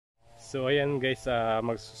So ayan guys,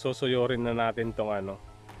 magsusuyorin na natin tong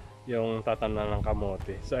yung tatanan ng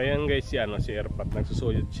kamote. So ayan guys, si Erpat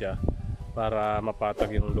nagsusuyod siya para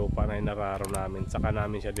mapatag yung lupa na inararo namin. Saka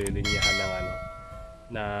namin siya lilinyahan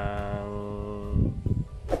ng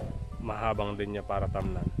mahabang linya para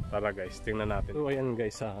tamnan. Tara guys, tingnan natin. So ayan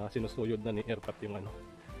guys, sinusuyod na ni Erpat yung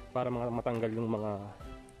para matanggal yung mga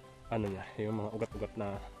niya, yung mga ugat-ugat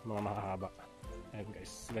na mga mahahaba. Ayan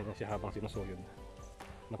guys, ganyan siya habang sinusuyod.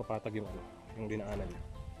 Napapatag yung yung dinaanan niya.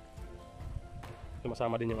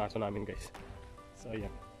 Sumasama din yung aso namin guys. So ayan.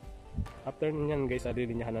 After nyan guys,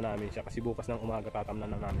 lilinyahan na namin siya kasi bukas ng umaga tatamnan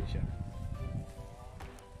na namin siya.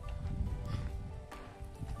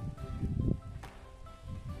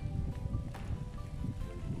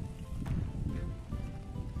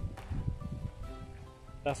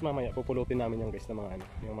 Tapos mamaya pupulutin namin yung guys na mga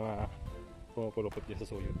yung mga pumupulupot dyan sa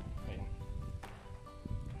suyod. Ayan.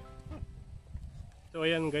 So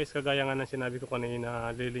ayan guys, kagaya nga ng sinabi ko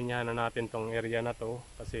kanina, lilinyahan na natin tong area na to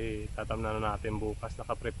kasi tatamnan na natin bukas.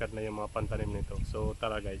 Naka-prepare na yung mga pantanim nito. So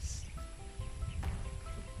tara guys.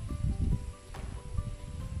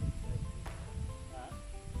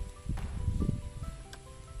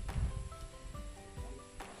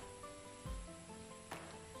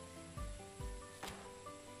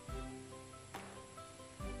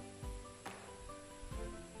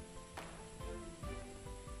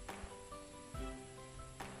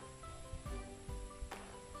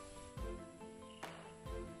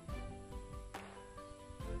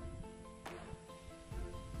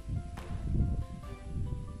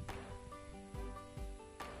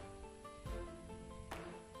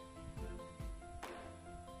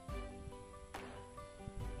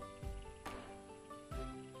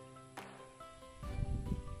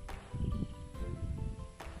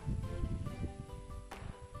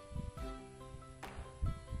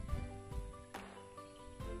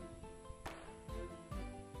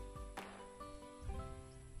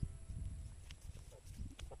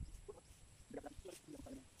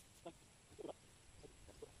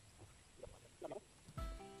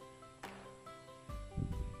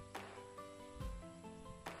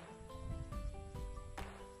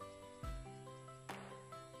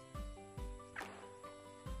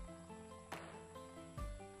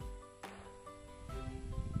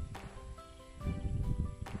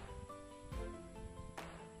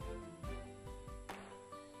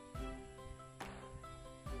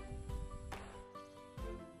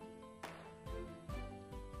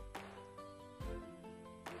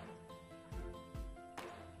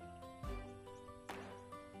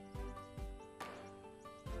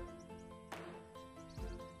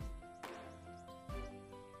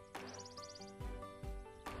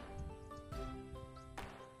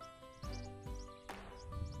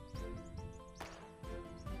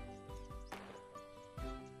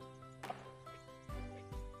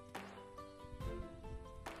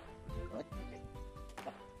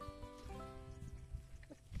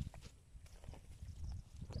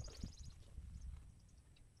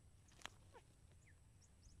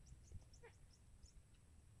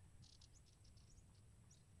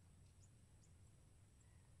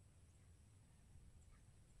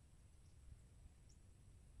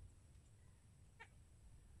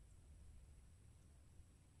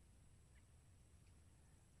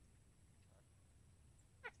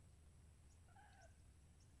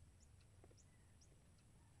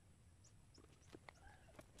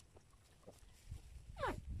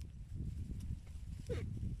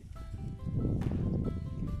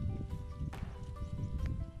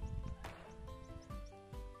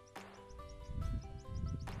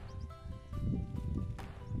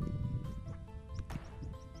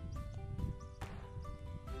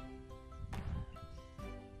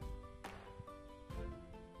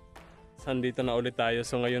 Andito na ulit tayo.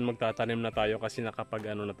 So ngayon magtatanim na tayo kasi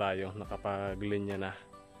nakapaglinya na.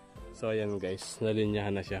 So ayan guys,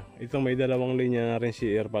 nalinyahan na siya. Ito may dalawang linya na rin si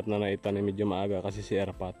Erpat na naitanim medyo maaga kasi si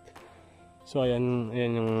Erpat. So ayan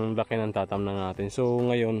yung laki ng tatamnan natin. So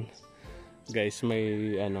ngayon guys,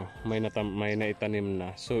 may naitanim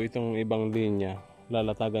na. So itong ibang linya,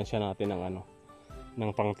 lalatagan siya natin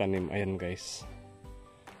ng pangtanim. Ayan guys.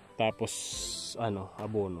 Tapos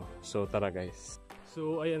abono. So tara guys.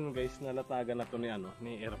 So ayan guys, nalatagan na to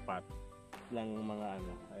ni Erpat ng mga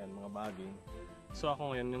mga baging. So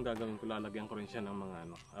ako ngayon yung gagawin ko, lalagyan ko rin siya ng mga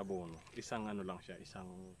abono. Isang lang siya, isang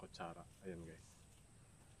kutsara. Ayan guys.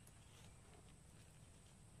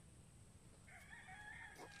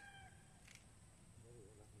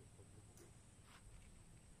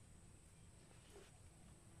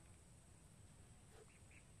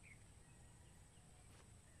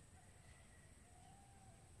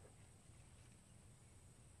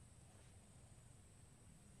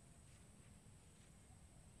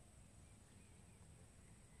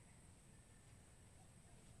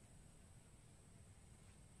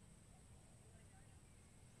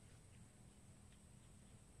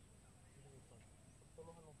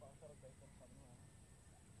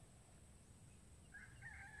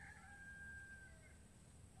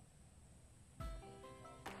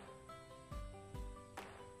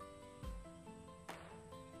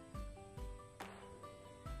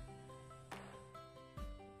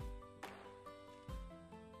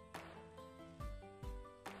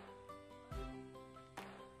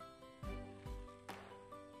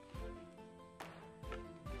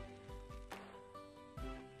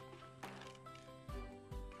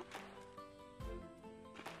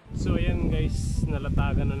 So ayan guys,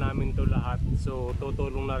 nalatagan na namin to lahat. So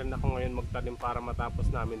tutulong na rin ako ngayon magtanim para matapos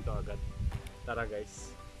namin to agad. Tara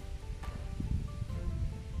guys.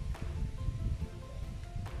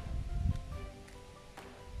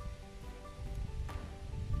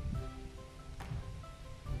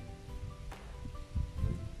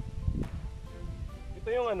 Ito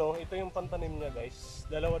yung ito yung pantanim niya guys.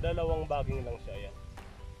 Dalawa-dalawang baging lang siya yan.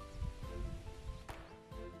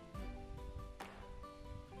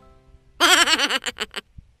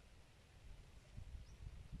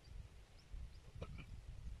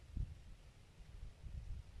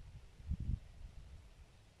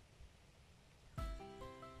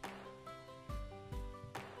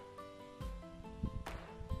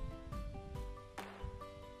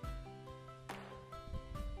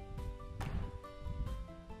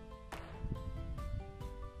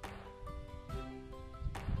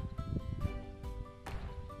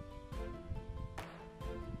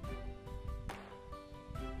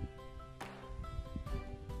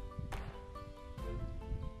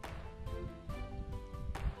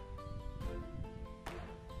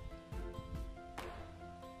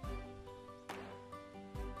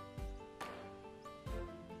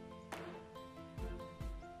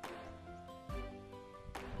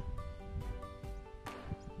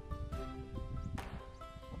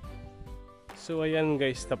 So ayan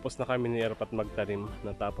guys, tapos na kami ni Erpat magtanim.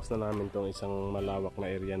 Natapos na namin tong isang malawak na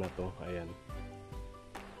area na to. Ayan.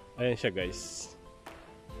 Ayan siya guys.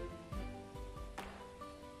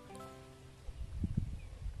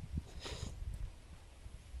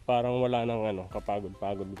 Parang wala nang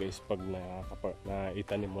kapagod-pagod guys pag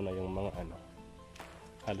naitanim mo na yung mga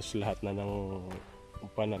halos lahat na ng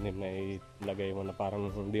pananim na ilagay mo na, parang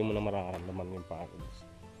hindi mo na mararamdaman yung pagod.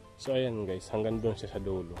 So ayan guys, hanggang doon siya sa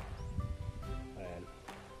dulo.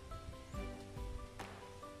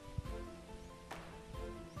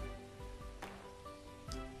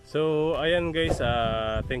 So ayan guys,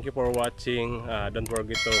 thank you for watching. Don't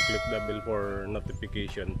forget to click the bell for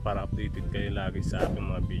notification para updated kayo lagi sa aking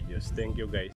mga videos. Thank you guys.